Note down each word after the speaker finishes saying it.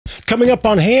Coming up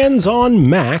on Hands on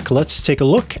Mac, let's take a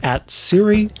look at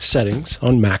Siri settings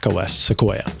on macOS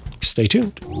Sequoia. Stay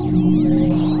tuned.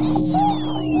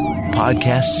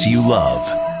 Podcasts you love.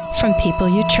 From people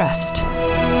you trust.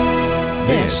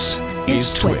 This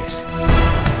is TWiT.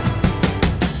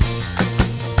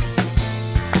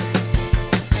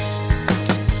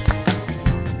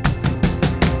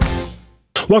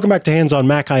 Welcome back to Hands on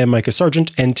Mac. I am Mikah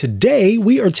Sargent, and today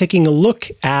we are taking a look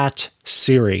at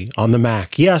Siri on the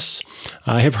Mac. Yes,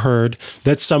 I have heard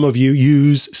that some of you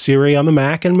use Siri on the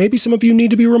Mac, and maybe some of you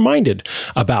need to be reminded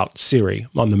about Siri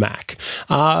on the Mac.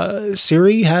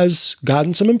 Siri has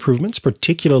gotten some improvements,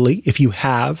 particularly if you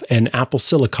have an Apple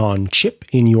Silicon chip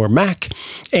in your Mac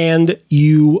and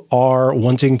you are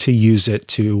wanting to use it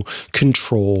to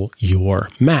control your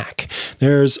Mac.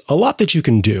 There's a lot that you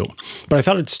can do, but I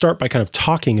thought I'd start by kind of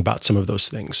talking about some of those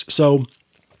things. So,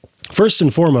 first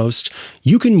and foremost,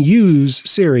 you can use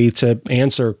Siri to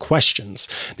answer questions.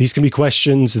 These can be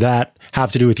questions that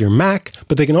have to do with your Mac,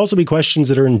 but they can also be questions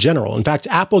that are in general. In fact,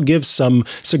 Apple gives some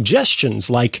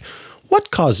suggestions like,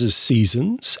 what causes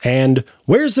seasons? And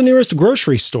where's the nearest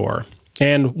grocery store?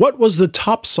 And what was the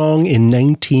top song in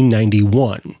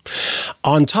 1991?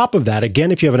 On top of that,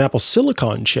 again, if you have an Apple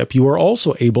Silicon chip, you are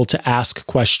also able to ask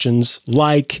questions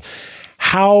like,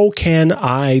 how can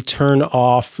I turn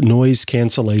off noise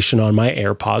cancellation on my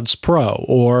AirPods Pro?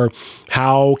 Or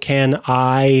how can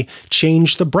I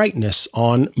change the brightness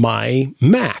on my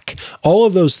Mac? All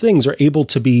of those things are able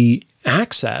to be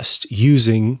accessed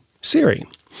using Siri.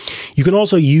 You can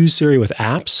also use Siri with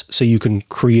apps, so you can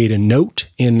create a note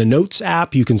in the Notes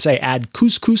app. You can say, add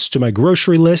couscous to my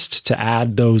grocery list to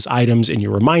add those items in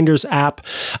your Reminders app.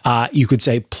 You could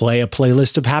say, play a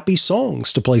playlist of happy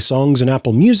songs to play songs in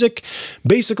Apple Music.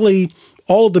 Basically,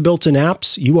 all of the built-in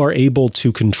apps you are able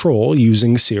to control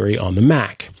using Siri on the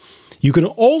Mac. You can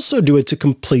also do it to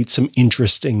complete some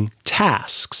interesting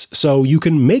tasks. So you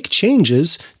can make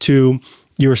changes to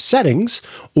your settings,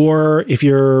 or if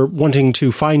you're wanting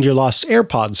to find your lost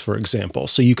AirPods, for example.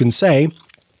 So you can say,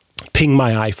 ping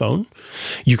my iPhone.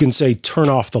 You can say, turn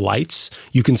off the lights.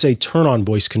 You can say, turn on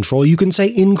voice control. You can say,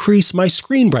 increase my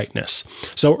screen brightness.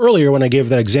 So earlier, when I gave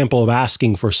that example of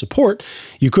asking for support,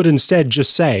 you could instead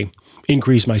just say,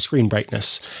 increase my screen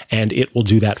brightness, and it will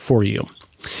do that for you.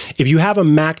 If you have a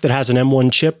Mac that has an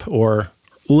M1 chip or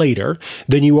later,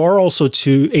 then you are also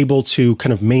able to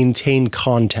kind of maintain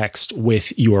context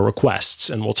with your requests.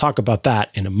 And we'll talk about that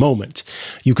in a moment.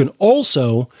 You can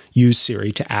also use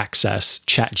Siri to access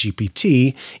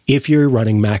ChatGPT if you're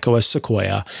running macOS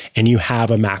Sequoia and you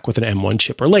have a Mac with an M1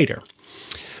 chip or later.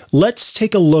 Let's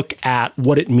take a look at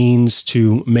what it means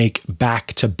to make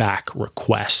back-to-back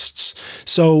requests.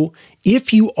 So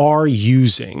if you are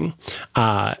using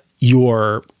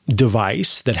your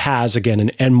device that has, again, an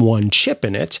M1 chip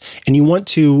in it, and you want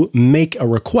to make a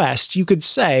request, you could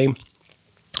say,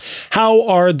 how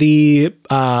are the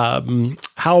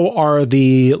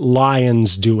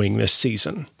Lions doing this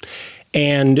season?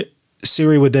 And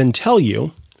Siri would then tell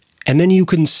you, and then you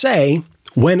can say,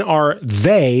 when are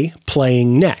they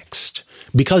playing next?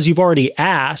 Because you've already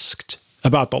asked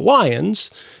about the Lions,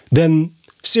 then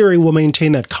Siri will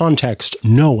maintain that context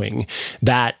knowing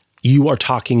that you are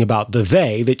talking about the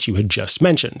they that you had just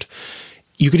mentioned.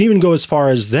 You could even go as far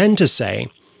as then to say,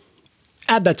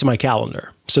 add that to my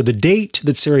calendar. So the date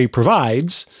that Siri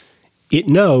provides, it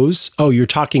knows, oh, you're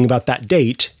talking about that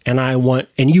date, and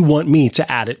you want me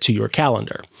to add it to your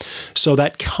calendar. So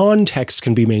that context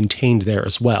can be maintained there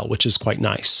as well, which is quite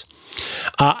nice.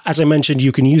 As I mentioned,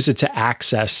 you can use it to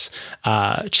access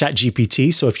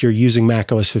ChatGPT. So if you're using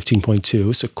macOS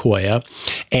 15.2 Sequoia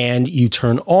and you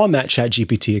turn on that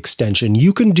ChatGPT extension,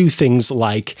 you can do things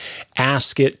like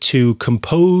ask it to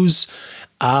compose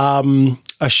a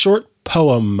short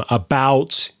poem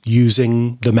about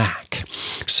using the Mac.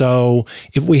 So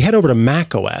if we head over to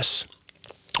macOS,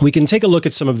 we can take a look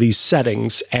at some of these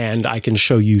settings and I can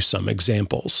show you some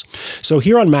examples. So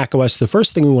here on macOS, the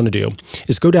first thing we want to do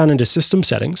is go down into System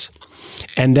Settings,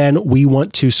 and then we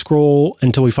want to scroll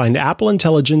until we find Apple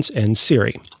Intelligence and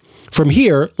Siri. From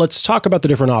here, let's talk about the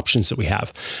different options that we have.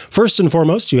 First and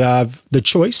foremost, you have the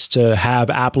choice to have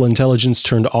Apple Intelligence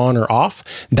turned on or off.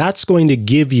 That's going to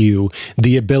give you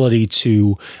the ability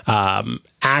to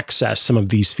access some of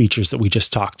these features that we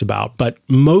just talked about. But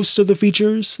most of the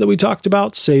features that we talked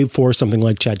about, save for something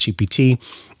like ChatGPT,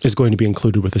 is going to be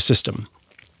included with the system.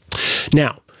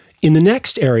 Now, in the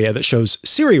next area that shows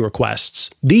Siri requests,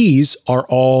 these are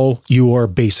all your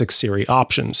basic Siri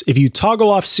options. If you toggle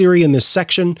off Siri in this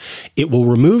section, it will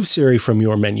remove Siri from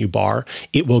your menu bar.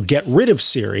 It will get rid of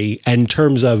Siri in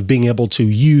terms of being able to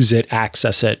use it,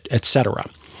 access it, etc.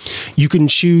 You can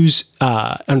choose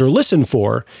under listen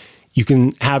for, you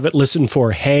can have it listen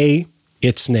for, hey,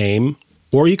 its name,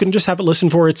 or you can just have it listen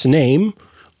for its name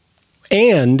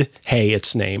and hey,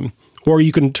 its name, or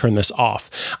you can turn this off.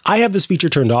 I have this feature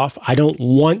turned off. I don't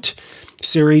want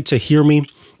Siri to hear me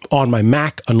on my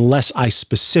Mac unless I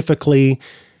specifically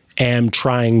am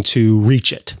trying to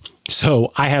reach it.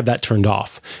 So I have that turned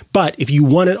off. But if you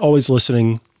want it always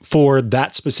listening for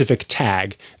that specific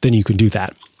tag, then you can do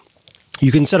that.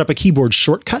 You can set up a keyboard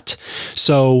shortcut.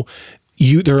 So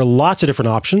there are lots of different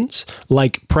options,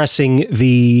 like pressing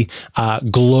the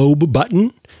globe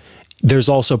button. There's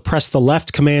also press the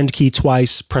left command key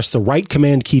twice, press the right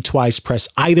command key twice, press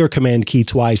either command key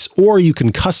twice, or you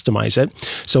can customize it.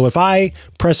 So if I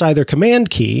press either command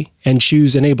key and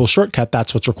choose enable shortcut,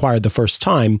 that's what's required the first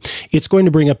time, it's going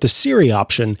to bring up the Siri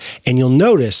option, and you'll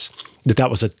notice that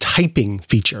that was a typing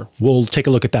feature. We'll take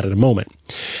a look at that in a moment.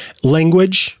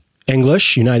 Language,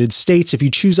 English, United States. If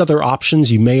you choose other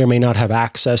options, you may or may not have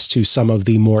access to some of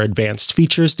the more advanced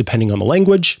features depending on the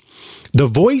language. The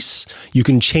voice, you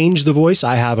can change the voice.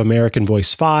 I have American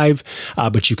Voice 5,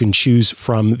 but you can choose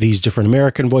from these different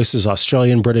American voices: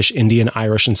 Australian, British, Indian,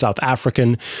 Irish, and South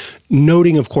African.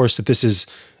 Noting, of course, that this is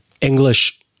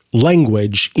English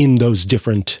language in those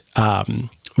different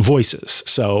voices.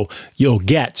 So you'll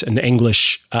get an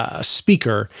English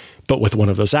speaker, but with one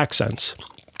of those accents.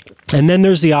 And then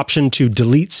there's the option to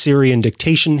delete Siri and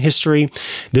dictation history.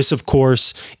 This, of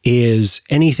course, is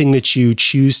anything that you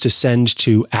choose to send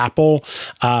to Apple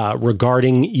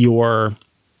regarding your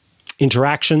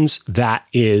interactions. That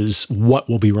is what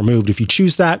will be removed if you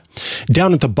choose that.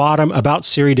 Down at the bottom, about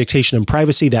Siri, dictation, and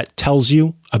privacy, that tells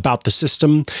you about the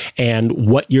system and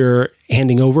what you're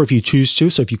handing over if you choose to.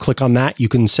 So if you click on that, you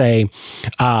can say,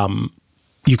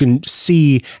 you can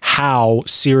see how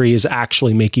Siri is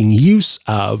actually making use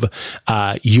of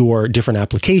your different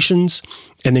applications.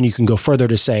 And then you can go further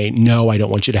to say, no, I don't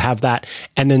want you to have that.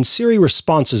 And then Siri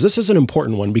responses. This is an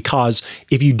important one because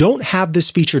if you don't have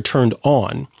this feature turned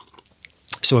on,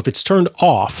 so if it's turned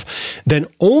off, then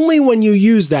only when you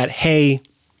use that, hey,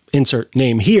 insert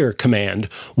name here command,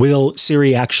 will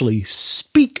Siri actually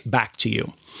speak back to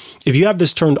you. If you have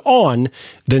this turned on,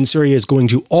 then Siri is going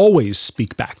to always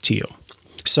speak back to you.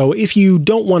 So if you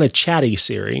don't want a chatty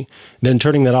Siri, then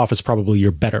turning that off is probably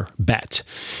your better bet.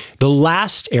 The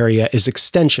last area is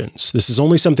extensions. This is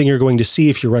only something you're going to see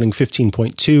if you're running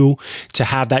 15.2 to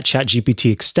have that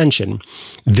ChatGPT extension.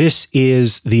 This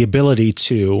is the ability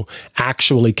to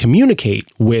actually communicate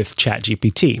with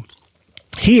ChatGPT.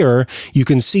 Here, you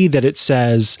can see that it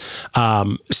says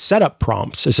setup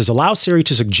prompts. It says, allow Siri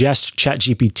to suggest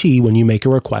ChatGPT when you make a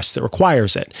request that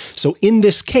requires it. So in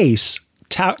this case,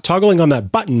 toggling on that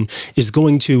button is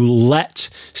going to let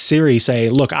Siri say,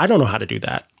 look, I don't know how to do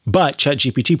that, but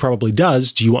ChatGPT probably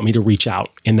does. Do you want me to reach out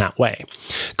in that way?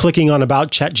 Clicking on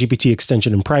about ChatGPT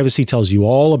extension and privacy tells you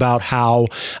all about how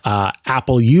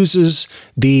Apple uses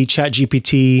the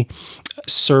ChatGPT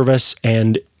service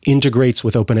and integrates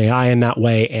with OpenAI in that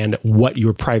way and what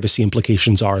your privacy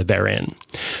implications are therein.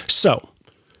 So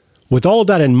with all of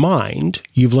that in mind,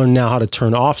 you've learned now how to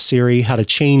turn off Siri, how to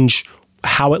change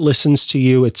how it listens to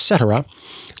you, etc.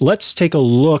 Let's take a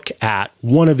look at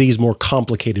one of these more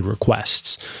complicated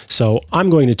requests. So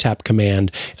I'm going to tap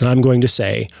Command and I'm going to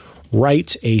say,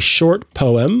 write a short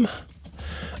poem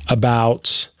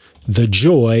about the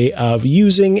joy of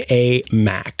using a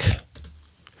Mac.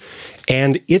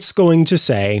 And it's going to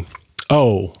say,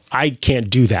 oh, I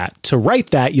can't do that. To write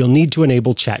that, you'll need to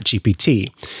enable ChatGPT.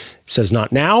 It says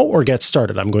not now or get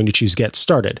started. I'm going to choose get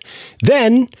started.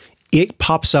 Then it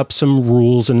pops up some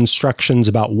rules and instructions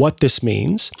about what this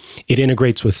means. It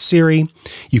integrates with Siri.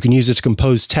 You can use it to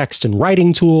compose text and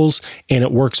writing tools, and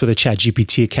it works with a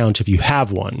ChatGPT account if you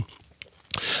have one.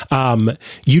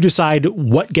 You decide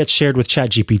what gets shared with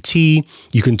ChatGPT.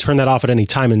 You can turn that off at any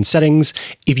time in settings.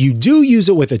 If you do use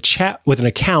it with an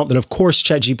account, then of course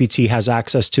ChatGPT has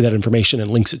access to that information and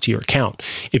links it to your account.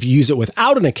 If you use it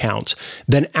without an account,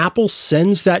 then Apple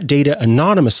sends that data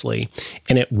anonymously,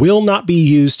 and it will not be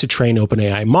used to train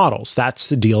OpenAI models. That's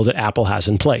the deal that Apple has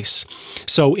in place.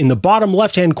 So in the bottom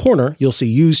left-hand corner, you'll see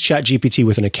use ChatGPT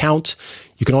with an account.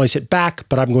 You can always hit back,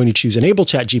 but I'm going to choose enable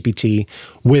ChatGPT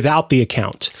without the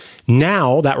account.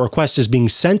 Now that request is being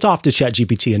sent off to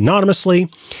ChatGPT anonymously,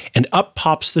 and up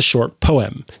pops the short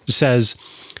poem. It says,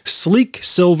 Sleek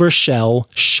silver shell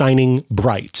shining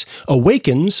bright,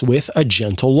 awakens with a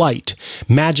gentle light.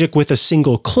 Magic with a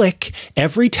single click,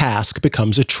 every task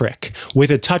becomes a trick.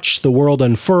 With a touch the world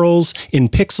unfurls, in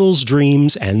pixels,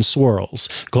 dreams, and swirls.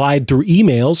 Glide through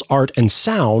emails, art, and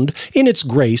sound, in its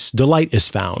grace delight is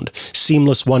found.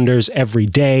 Seamless wonders every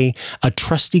day, a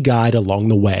trusty guide along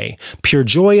the way. Pure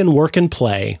joy in work and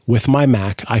play, with my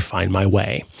Mac I find my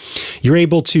way. You're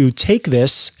able to take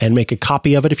this and make a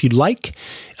copy of it if you'd like,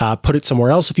 put it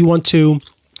somewhere else if you want to,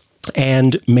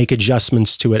 and make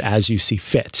adjustments to it as you see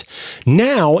fit.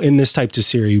 Now, in this Type to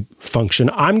Siri function,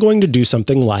 I'm going to do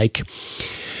something like,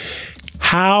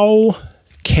 how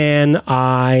can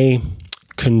I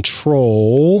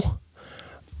control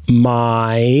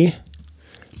my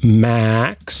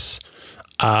Mac's,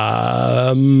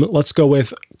 let's go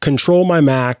with control my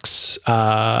Mac's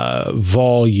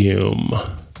volume.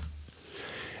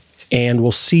 And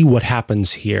we'll see what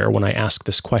happens here when I ask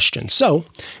this question. So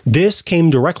this came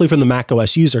directly from the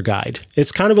macOS user guide.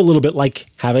 It's kind of a little bit like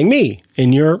having me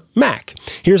in your Mac.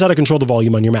 Here's how to control the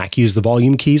volume on your Mac. Use the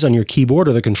volume keys on your keyboard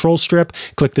or the control strip,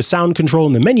 click the sound control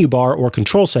in the menu bar or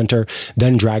control center,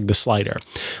 then drag the slider.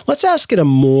 Let's ask it a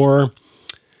more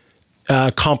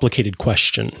complicated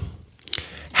question.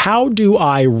 How do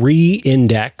I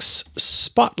re-index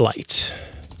Spotlight?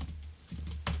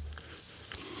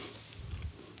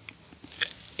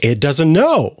 It doesn't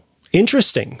know.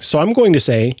 Interesting. So I'm going to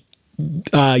say,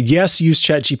 yes, use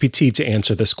ChatGPT to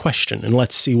answer this question. And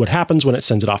let's see what happens when it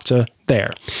sends it off to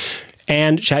there.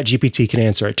 And ChatGPT can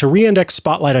answer it. To reindex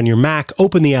Spotlight on your Mac,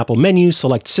 open the Apple menu,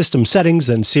 select System Settings,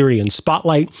 then Siri and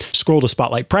Spotlight. Scroll to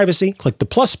Spotlight Privacy, click the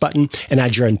plus button, and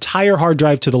add your entire hard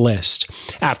drive to the list.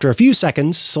 After a few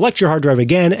seconds, select your hard drive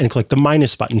again and click the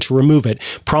minus button to remove it,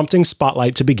 prompting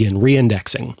Spotlight to begin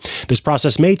reindexing. This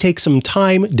process may take some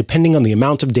time depending on the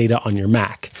amount of data on your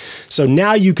Mac. So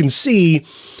now you can see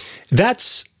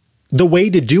that's the way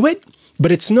to do it.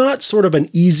 But it's not sort of an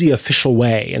easy official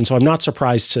way. And so I'm not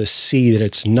surprised to see that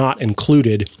it's not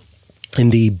included in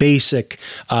the basic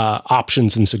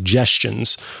options and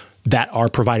suggestions that are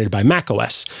provided by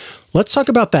macOS. Let's talk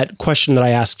about that question that I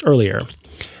asked earlier.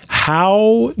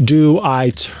 How do I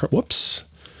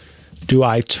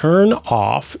turn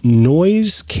off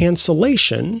noise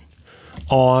cancellation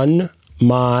on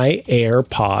my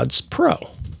AirPods Pro?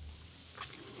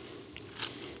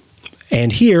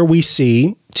 And here we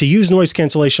see, to use noise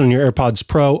cancellation on your AirPods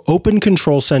Pro, open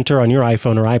Control Center on your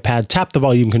iPhone or iPad, tap the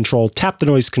volume control, tap the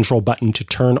noise control button to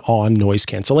turn on noise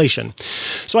cancellation.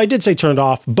 So I did say turn it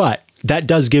off, but that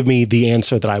does give me the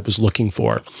answer that I was looking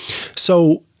for.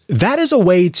 So that is a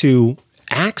way to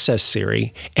access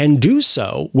Siri and do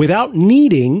so without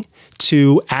needing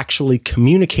to actually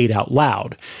communicate out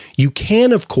loud. You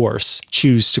can, of course,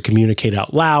 choose to communicate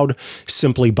out loud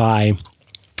simply by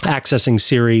accessing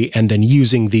Siri and then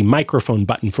using the microphone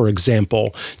button, for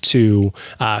example, to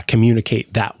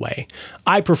communicate that way.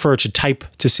 I prefer to type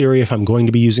to Siri if I'm going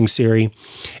to be using Siri,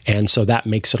 and so that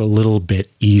makes it a little bit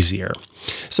easier.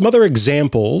 Some other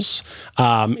examples,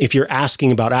 if you're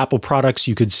asking about Apple products,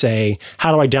 you could say,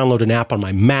 how do I download an app on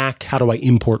my Mac? How do I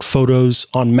import photos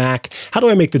on Mac? How do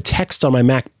I make the text on my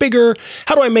Mac bigger?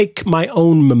 How do I make my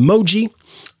own memoji?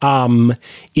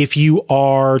 If you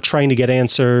are trying to get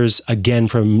answers, again,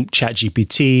 from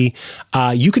ChatGPT,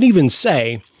 you can even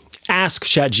say, ask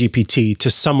ChatGPT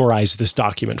to summarize this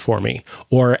document for me,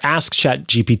 or ask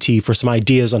ChatGPT for some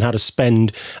ideas on how to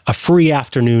spend a free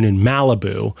afternoon in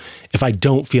Malibu if I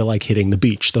don't feel like hitting the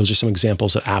beach. Those are some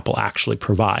examples that Apple actually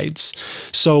provides.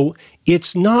 So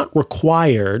it's not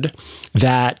required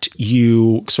that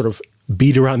you sort of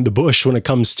beat around the bush when it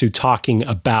comes to talking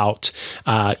about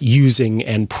using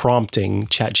and prompting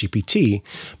ChatGPT,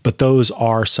 but those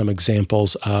are some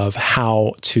examples of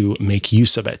how to make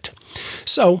use of it.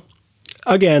 So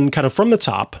again, kind of from the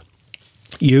top,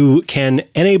 you can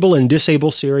enable and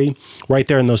disable Siri right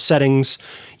there in those settings.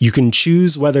 You can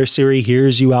choose whether Siri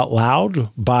hears you out loud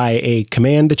by a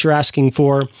command that you're asking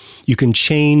for. You can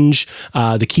change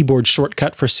the keyboard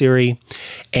shortcut for Siri,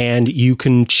 and you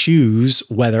can choose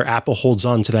whether Apple holds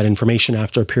on to that information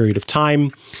after a period of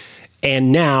time.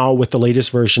 And now, with the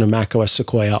latest version of macOS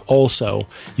Sequoia, also,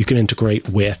 you can integrate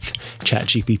with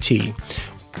ChatGPT.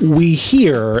 We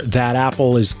hear that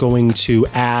Apple is going to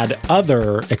add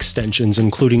other extensions,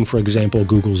 including, for example,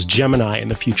 Google's Gemini in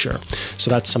the future. So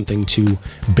that's something to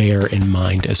bear in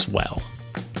mind as well.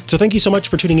 So thank you so much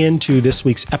for tuning in to this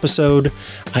week's episode.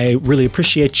 I really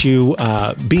appreciate you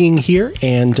being here,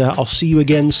 and I'll see you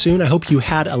again soon. I hope you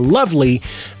had a lovely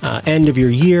end of your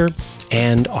year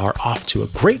and are off to a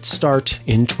great start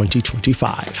in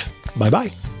 2025. Bye-bye.